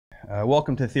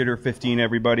Welcome to Theater 15,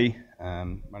 everybody.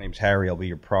 My name's Harry. I'll be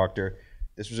your proctor.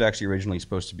 This was actually originally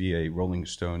supposed to be a Rolling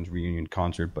Stones reunion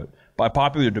concert, but by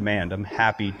popular demand, I'm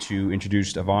happy to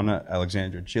introduce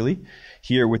Ivona-Alexandra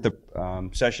here with the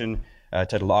session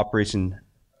titled Operation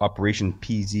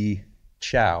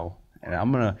PZCHAO. And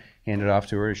I'm going to hand it off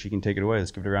to her. She can take it away.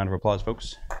 Let's give it a round of applause,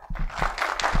 folks.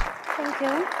 Thank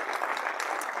you.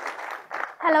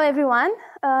 Hello, everyone.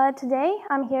 Today,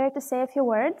 I'm here to say a few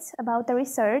words about the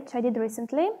research I did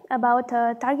recently about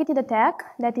a targeted attack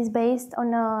that is based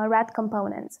on rat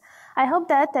components. I hope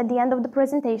that at the end of the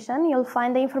presentation, you'll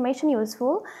find the information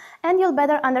useful and you'll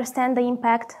better understand the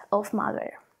impact of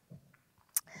malware.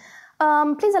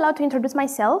 Please allow to introduce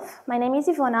myself. My name is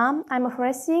Ivona. I'm a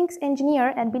forensics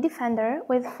engineer at BDefender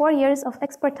with 4 years of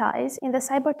expertise in the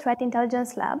Cyber Threat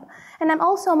Intelligence Lab, and I'm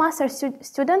also a master's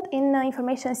student in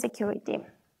information security.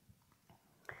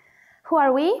 Who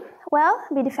are we? Well,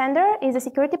 BDefender is a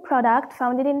security product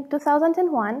founded in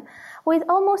 2001 with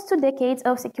almost 2 decades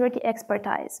of security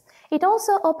expertise. It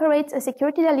also operates a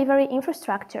security delivery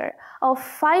infrastructure of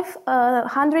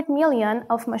 500 million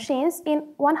of machines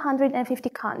in 150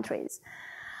 countries.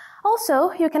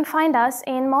 Also, you can find us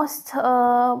in most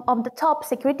of the top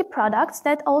security products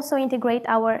that also integrate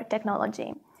our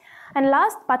technology. And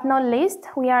last but not least,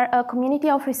 we are a community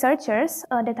of researchers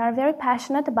that are very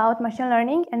passionate about machine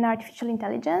learning and artificial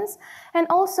intelligence, and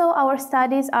also our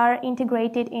studies are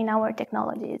integrated in our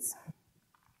technologies.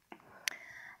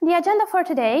 The agenda for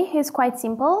today is quite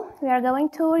simple. We are going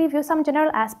to review some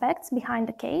general aspects behind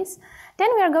the case,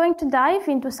 then we are going to dive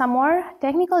into some more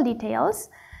technical details,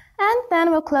 and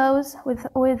then we'll close with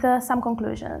some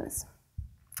conclusions.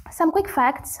 Some quick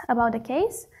facts about the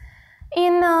case.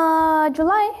 In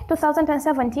July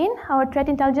 2017, our threat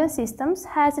intelligence systems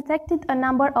has detected a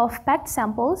number of packed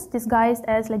samples disguised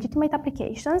as legitimate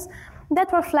applications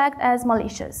that were flagged as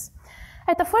malicious.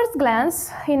 At a first glance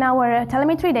in our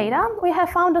telemetry data, we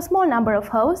have found a small number of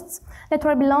hosts that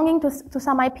were belonging to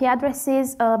some IP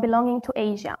addresses belonging to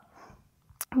Asia.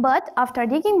 But after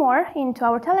digging more into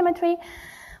our telemetry,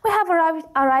 we have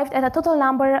arrived at a total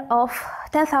number of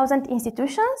 10,000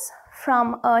 institutions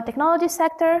from technology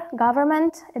sector,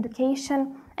 government,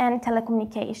 education, and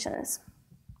telecommunications.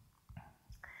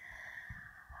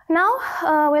 Now,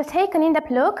 we'll take an in-depth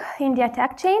look in the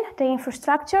attack chain, the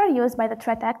infrastructure used by the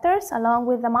threat actors, along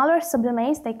with the malware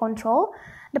subdomains they control,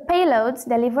 the payloads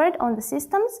delivered on the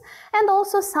systems, and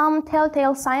also some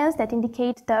telltale signs that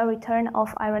indicate the return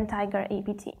of Iron Tiger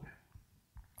APT.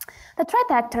 The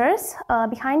threat actors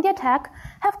behind the attack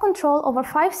have control over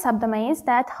 5 subdomains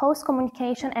that host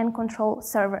communication and control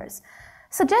servers.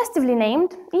 Suggestively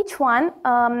named, each one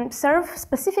serves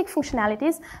specific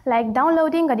functionalities like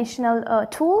downloading additional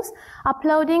tools,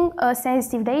 uploading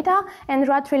sensitive data, and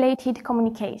rat-related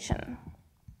communication.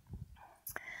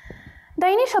 The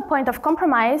initial point of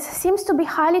compromise seems to be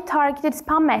highly targeted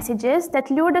spam messages that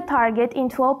lure the target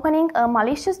into opening a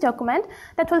malicious document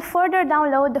that will further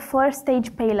download the first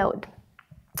stage payload.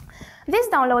 This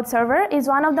download server is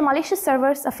one of the malicious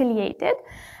servers affiliated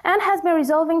and has been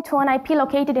resolving to an IP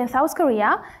located in South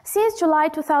Korea since July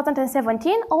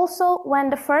 2017, also when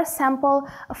the first sample,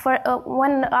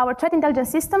 when our threat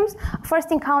intelligence systems first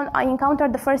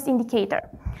encountered the first indicator.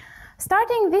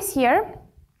 Starting this year,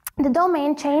 the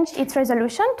domain changed its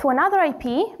resolution to another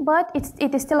IP, but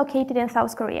it is still located in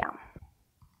South Korea.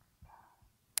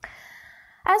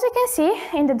 As you can see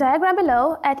in the diagram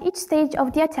below, at each stage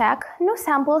of the attack, new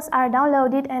samples are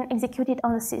downloaded and executed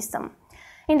on the system.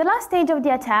 In the last stage of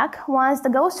the attack, once the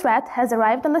ghost rat has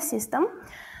arrived on the system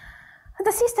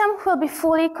will be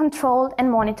fully controlled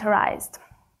and monitored.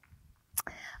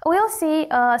 We'll see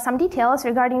some details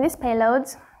regarding these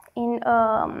payloads in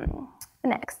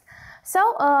next. So,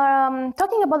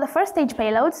 talking about the first stage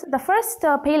payloads, the first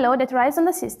payload that arrives on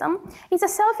the system is a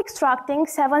self-extracting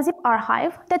 7-zip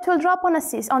archive that will drop on the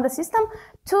system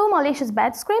 2 malicious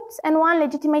bad scripts and 1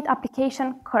 legitimate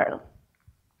application curl.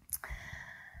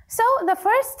 So, the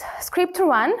first script to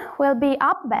run will be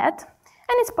up-bat,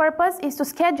 and its purpose is to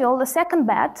schedule the second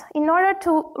bat in order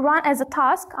to run as a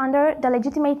task under the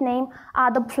legitimate name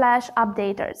Adobe Flash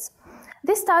Updaters.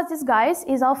 This task disguise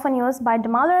is often used by the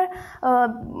malware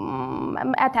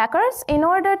attackers in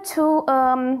order to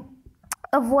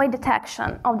avoid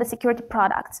detection of the security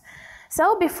products.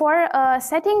 So before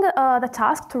setting the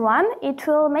task to run, it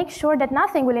will make sure that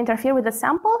nothing will interfere with the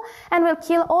sample and will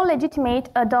kill all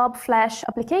legitimate Adobe Flash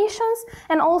applications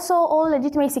and also all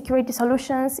legitimate security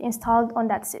solutions installed on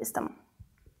that system.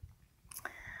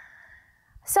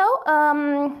 So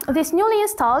this newly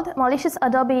installed malicious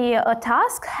Adobe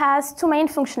task has 2 main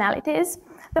functionalities.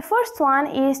 The first one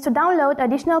is to download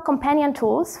additional companion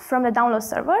tools from the download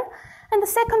server, and the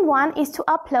second one is to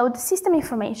upload system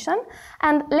information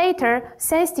and later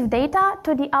sensitive data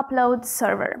to the upload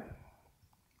server.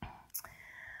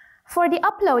 For the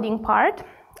uploading part,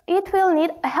 it will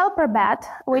need a helper bat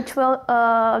which will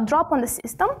drop on the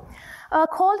system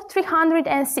called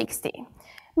 360,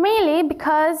 mainly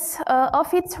because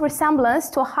of its resemblance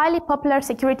to a highly popular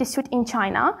security suite in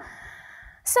China.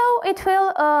 So it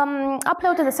will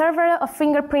upload to the server a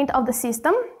fingerprint of the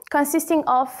system consisting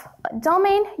of a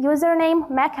domain, username,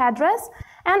 MAC address,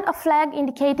 and a flag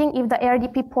indicating if the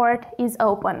RDP port is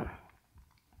open.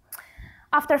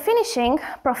 After finishing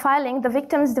profiling the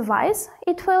victim's device,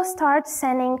 it will start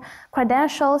sending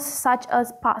credentials such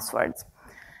as passwords.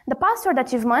 The password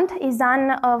achievement is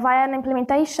done via an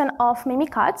implementation of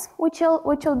Mimikatz, which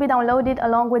will be downloaded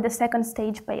along with the second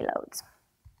stage payloads.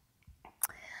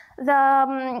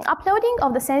 The uploading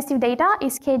of the sensitive data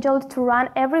is scheduled to run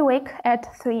every week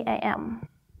at 3 a.m.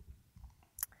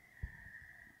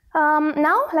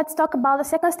 Now let's talk about the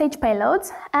second stage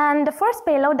payloads, and the first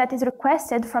payload that is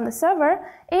requested from the server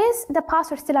is the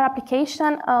password stealer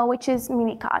application, which is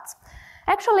Mimikatz.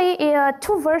 Actually,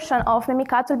 two versions of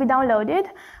Mimikatz will be downloaded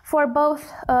for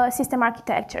both system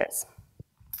architectures.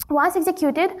 Once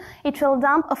executed, it will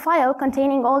dump a file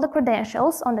containing all the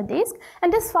credentials on the disk,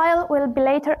 and this file will be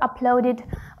later uploaded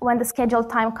when the scheduled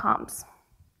time comes.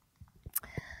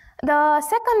 The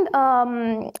second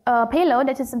payload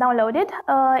that is downloaded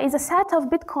is a set of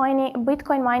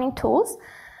Bitcoin mining tools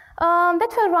that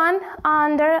will run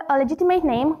under a legitimate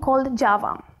name called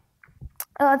Java.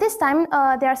 This time,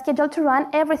 they are scheduled to run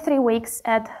every 3 weeks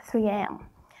at 3 a.m.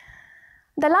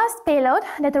 The last payload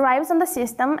that arrives on the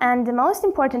system, and the most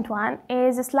important one,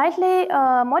 is a slightly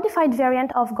modified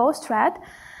variant of Ghost Threat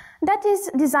that is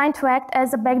designed to act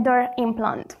as a backdoor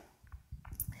implant.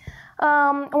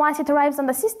 Once it arrives on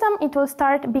the system, it will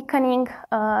start beaconing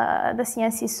the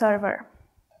CNC server.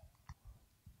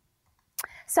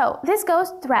 So this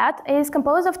Ghost Threat is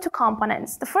composed of two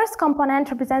components. The first component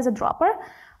represents a dropper,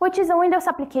 which is a Windows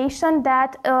application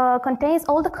that contains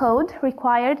all the code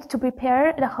required to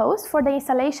prepare the host for the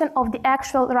installation of the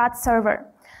actual RAT server.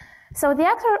 So the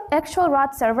actual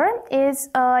RAT server is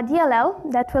a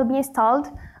DLL that will be installed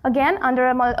again under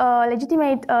a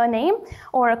legitimate name,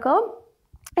 Oracle.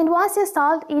 And once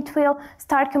installed, it will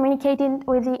start communicating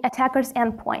with the attacker's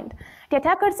endpoint. The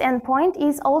attacker's endpoint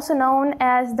is also known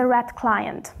as the RAT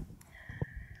client.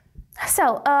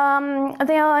 So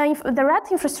the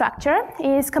RAT infrastructure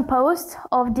is composed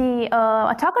of the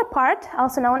attacker part,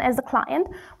 also known as the client,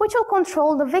 which will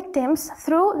control the victims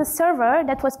through the server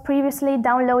that was previously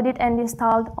downloaded and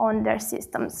installed on their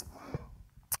systems.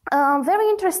 Very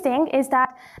interesting is that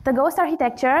the Ghost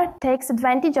architecture takes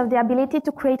advantage of the ability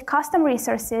to create custom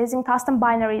resources in custom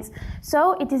binaries.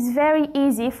 So it is very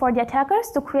easy for the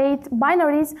attackers to create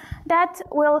binaries that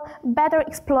will better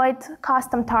exploit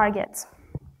custom targets.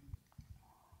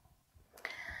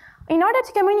 In order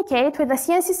to communicate with the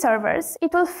CNC servers,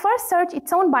 it will first search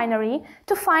its own binary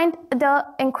to find the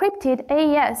encrypted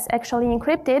AES, actually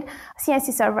encrypted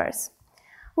CNC servers.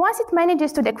 Once it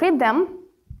manages to decrypt them,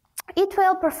 it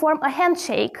will perform a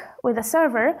handshake with the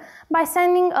server by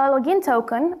sending a login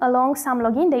token along some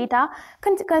login data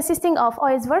consisting of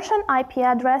OS version, IP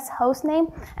address,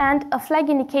 hostname, and a flag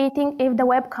indicating if the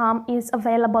webcam is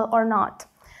available or not.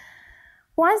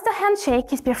 Once the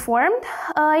handshake is performed,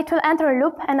 it will enter a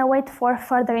loop and await for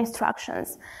further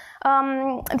instructions.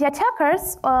 The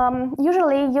attackers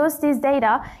usually use this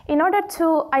data in order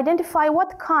to identify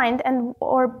what kind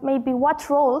or maybe what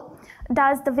role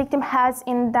does the victim has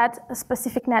in that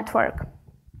specific network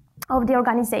of the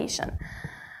organization.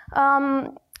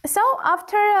 So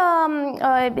after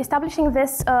establishing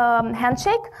this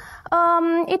handshake,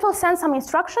 it will send some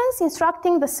instructions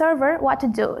instructing the server what to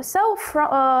do. So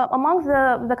among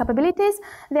the capabilities,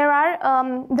 there are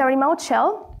the remote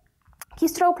shell,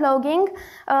 keystroke logging,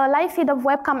 live feed of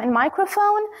webcam and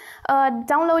microphone,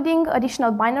 downloading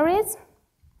additional binaries,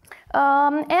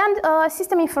 and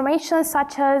system information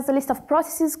such as the list of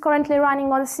processes currently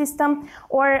running on the system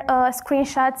or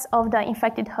screenshots of the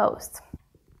infected host.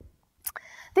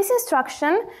 This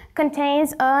instruction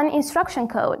contains an instruction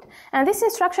code, and this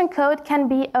instruction code can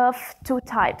be of two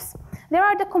types. There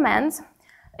are the commands.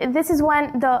 This is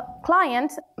when the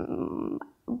client,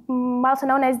 also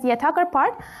known as the attacker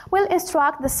part, will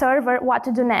instruct the server what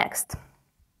to do next.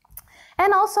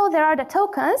 And also there are the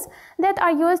tokens that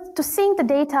are used to sync the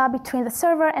data between the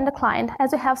server and the client,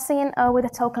 as we have seen with the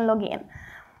token login.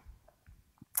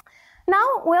 Now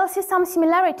we'll see some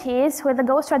similarities with the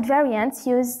Ghost Threat variants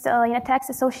used in attacks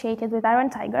associated with Iron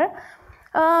Tiger.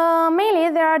 Mainly,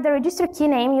 there are the register key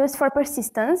name used for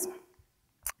persistence.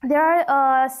 There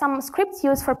are some scripts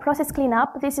used for process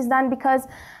cleanup. This is done because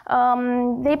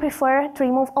they prefer to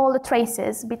remove all the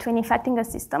traces between infecting a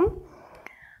system.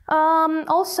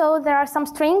 Also, there are some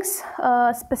strings,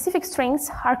 specific strings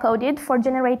hard-coded for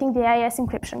generating the AES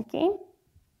encryption key.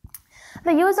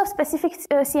 The use of specific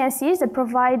CNCs that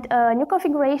provide a new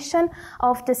configuration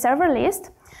of the server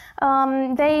list.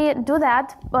 They do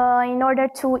that in order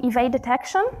to evade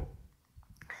detection.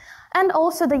 And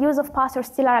also the use of pass or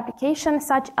stealer applications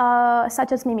such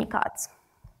as Mimikatz.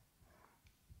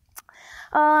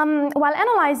 While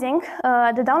analyzing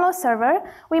the download server,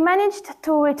 we managed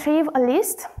to retrieve a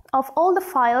list of all the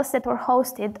files that were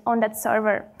hosted on that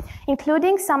server,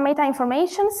 including some meta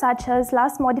information such as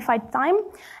last modified time,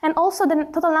 and also the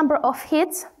total number of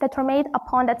hits that were made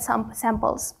upon that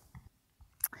samples.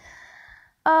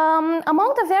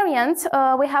 Among the variants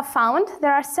we have found,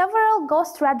 there are several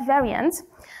ghost thread variants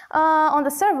on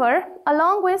the server,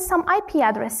 along with some IP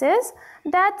addresses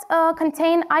that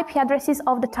contain IP addresses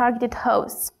of the targeted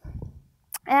hosts.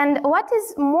 And what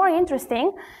is more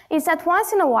interesting is that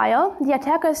once in a while, the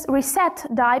attackers reset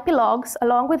the IP logs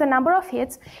along with the number of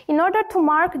hits in order to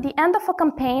mark the end of a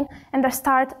campaign and the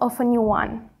start of a new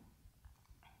one.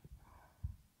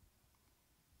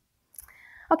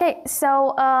 Okay,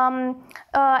 so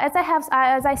as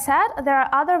I said, there are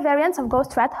other variants of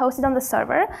ghost threat hosted on the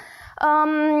server.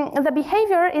 The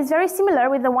behavior is very similar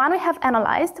with the one we have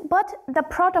analyzed, but the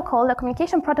protocol, the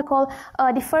communication protocol,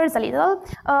 differs a little.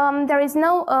 There is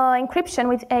no encryption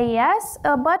with AES,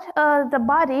 but the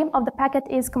body of the packet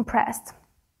is compressed.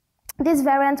 These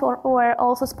variants were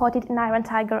also spotted in Iron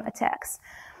Tiger attacks.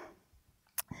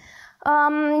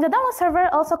 The download server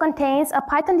also contains a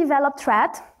Python-developed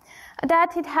threat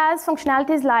that it has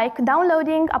functionalities like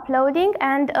downloading, uploading,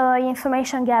 and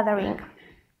information gathering.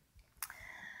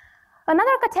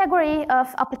 Another category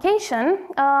of application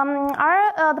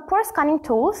are the pore scanning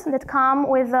tools that come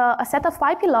with a set of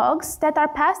IP logs that are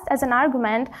passed as an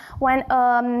argument when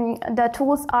the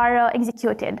tools are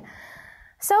executed.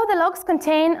 So the logs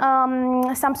contain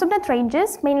some subnet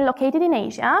ranges, mainly located in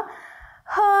Asia,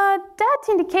 that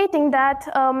indicating that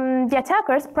the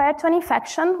attackers, prior to an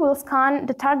infection, will scan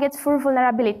the targets for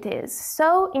vulnerabilities.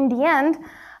 So in the end,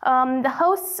 the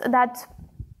hosts that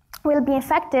will be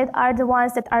infected are the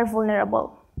ones that are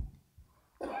vulnerable.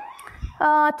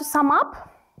 To sum up,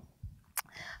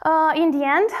 in the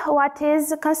end, what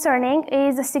is concerning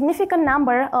is a significant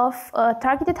number of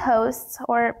targeted hosts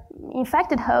or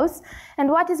infected hosts, and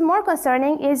what is more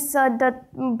concerning is the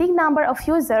big number of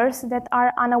users that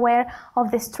are unaware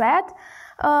of this threat.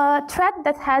 Threat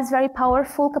that has very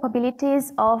powerful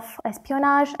capabilities of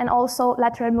espionage and also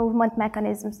lateral movement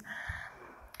mechanisms.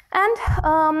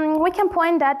 And we can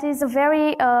point that is a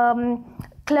very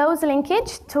close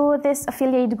linkage to this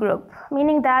affiliate group,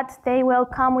 meaning that they will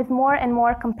come with more and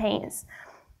more campaigns.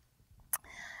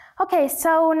 Okay,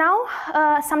 so now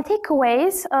some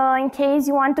takeaways in case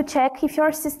you want to check if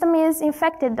your system is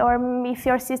infected or if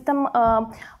your system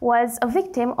was a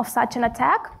victim of such an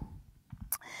attack.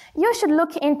 You should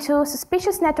look into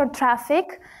suspicious network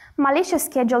traffic, malicious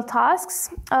scheduled tasks,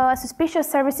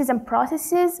 suspicious services and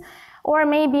processes, or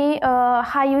maybe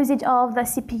high usage of the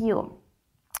CPU.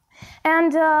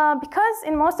 And because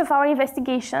in most of our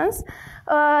investigations,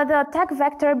 the attack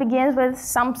vector begins with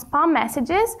some spam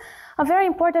messages, a very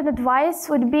important advice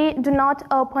would be do not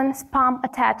open spam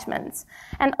attachments.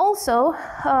 And also,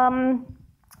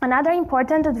 another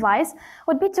important advice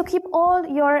would be to keep all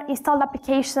your installed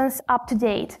applications up to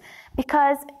date,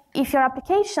 because if your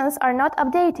applications are not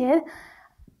updated,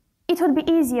 it would be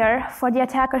easier for the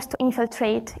attackers to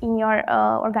infiltrate in your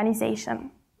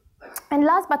organization. And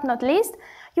last but not least,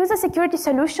 use a security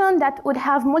solution that would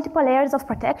have multiple layers of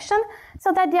protection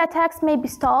so that the attacks may be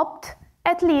stopped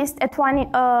at least at one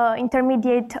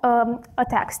intermediate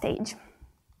attack stage.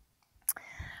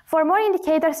 For more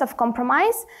indicators of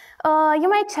compromise, you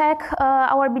may check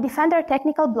our Bitdefender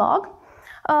technical blog,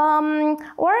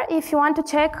 or if you want to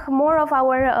check more of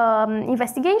our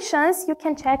investigations, you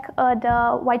can check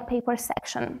the white paper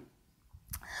section.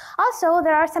 Also,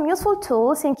 there are some useful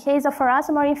tools in case of a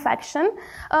ransomware infection.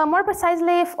 More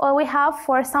precisely, we have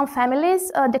for some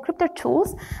families decryptor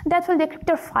tools that will decrypt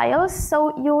your files,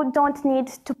 so you don't need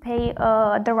to pay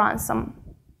the ransom.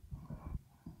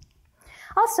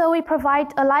 Also, we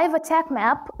provide a live attack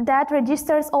map that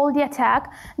registers all the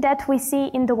attack that we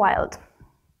see in the wild.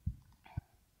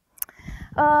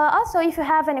 Also, if you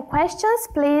have any questions,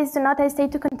 please do not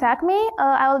hesitate to contact me.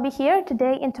 I will be here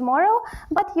today and tomorrow,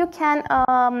 but you can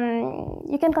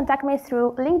contact me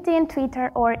through LinkedIn,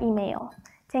 Twitter, or email.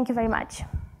 Thank you very much.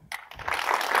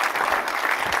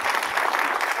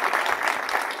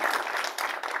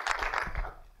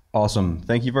 Awesome.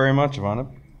 Thank you very much,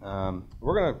 Ivona.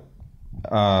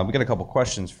 We got a couple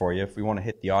questions for you. If we want to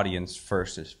hit the audience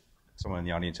first, if someone in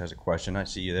the audience has a question, I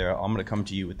see you there. I'm going to come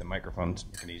to you with the microphone to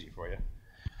make it easy for you.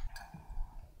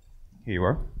 Here you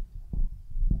are.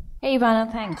 Hey,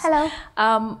 Ivana, thanks. Hello.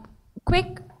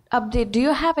 Quick update. Do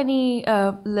you have any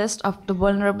list of the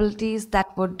vulnerabilities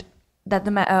that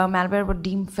the malware would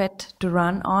deem fit to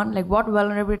run on? Like, what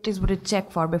vulnerabilities would it check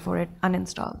for before it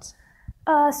uninstalls?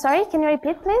 Sorry, can you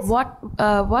repeat, please?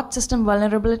 What system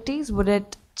vulnerabilities would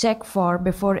it check for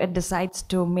before it decides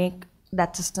to make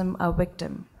that system a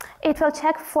victim? It will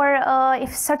check for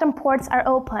if certain ports are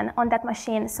open on that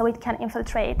machine so it can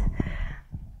infiltrate.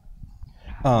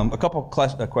 A couple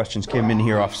questions came in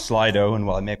here off Slido, and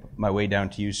while I make my way down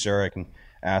to you, sir, I can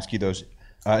ask you those.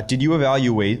 Did you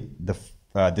evaluate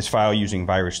this file using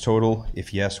VirusTotal?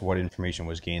 If yes, what information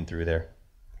was gained through there?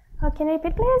 Can you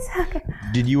repeat, please?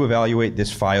 Did you evaluate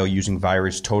this file using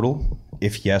VirusTotal?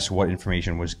 If yes, what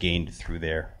information was gained through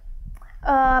there?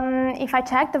 If I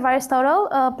check the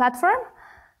VirusTotal platform,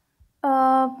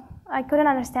 I couldn't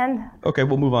understand. Okay,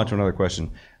 we'll move on to another question.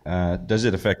 Does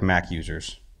it affect Mac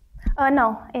users?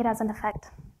 No, it doesn't affect.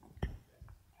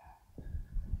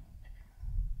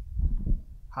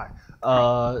 Hi.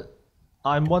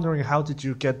 I'm wondering, how did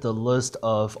you get the list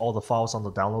of all the files on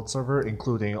the download server,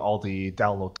 including all the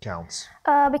download counts?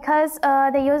 Because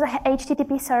they use a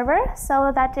HTTP server,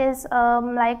 so that is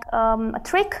a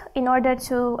trick in order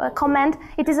to comment.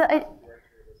 It is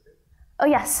oh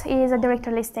yes, it is a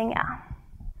directory listing. Yeah.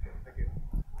 Thank you.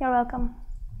 You're welcome.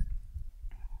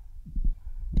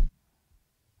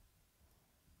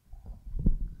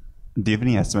 Do you have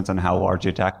any estimates on how large the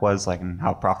attack was, like, and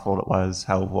how profitable it was,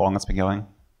 how long it's been going?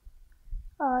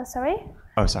 Sorry?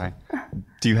 Oh, sorry.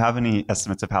 Do you have any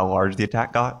estimates of how large the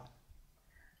attack got?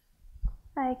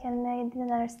 I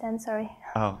didn't understand, sorry.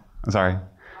 Oh, I'm sorry.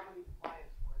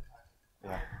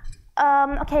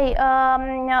 Okay,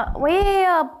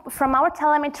 from our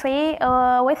telemetry,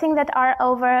 we think that are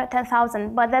over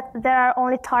 10,000, but that there are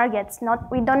only targets.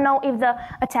 We don't know if the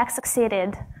attack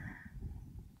succeeded.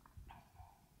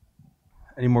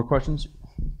 Any more questions?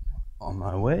 On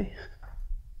my way.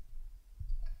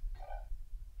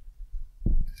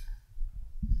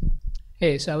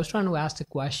 Hey, so I was trying to ask a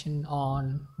question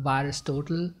on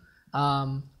VirusTotal.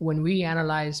 When we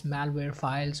analyze malware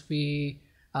files, we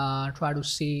try to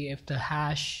see if the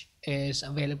hash is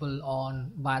available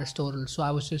on VirusTotal. So I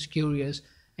was just curious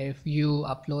if you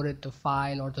uploaded the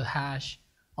file or the hash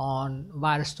on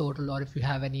VirusTotal, or if you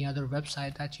have any other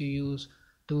website that you use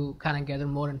to kind of gather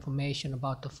more information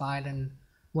about the file, and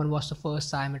when was the first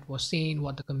time it was seen,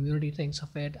 what the community thinks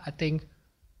of it. I think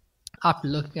after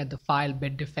looking at the file,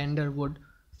 Bitdefender would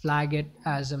flag it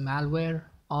as a malware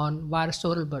on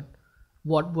VirusTotal, but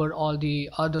what were all the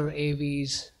other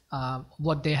AVs,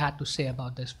 what they had to say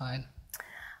about this file?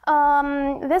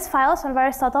 These files on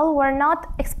VirusTotal were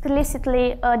not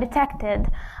explicitly detected.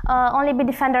 Only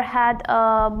Bitdefender had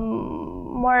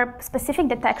more specific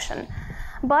detection.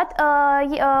 But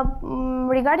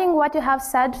regarding what you have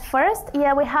said first,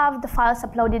 yeah, we have the files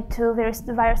uploaded to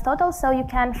VirusTotal, so you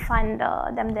can find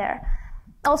them there.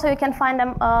 Also, you can find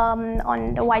them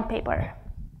on the white paper.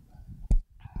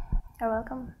 You're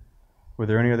welcome. Were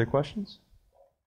there any other questions?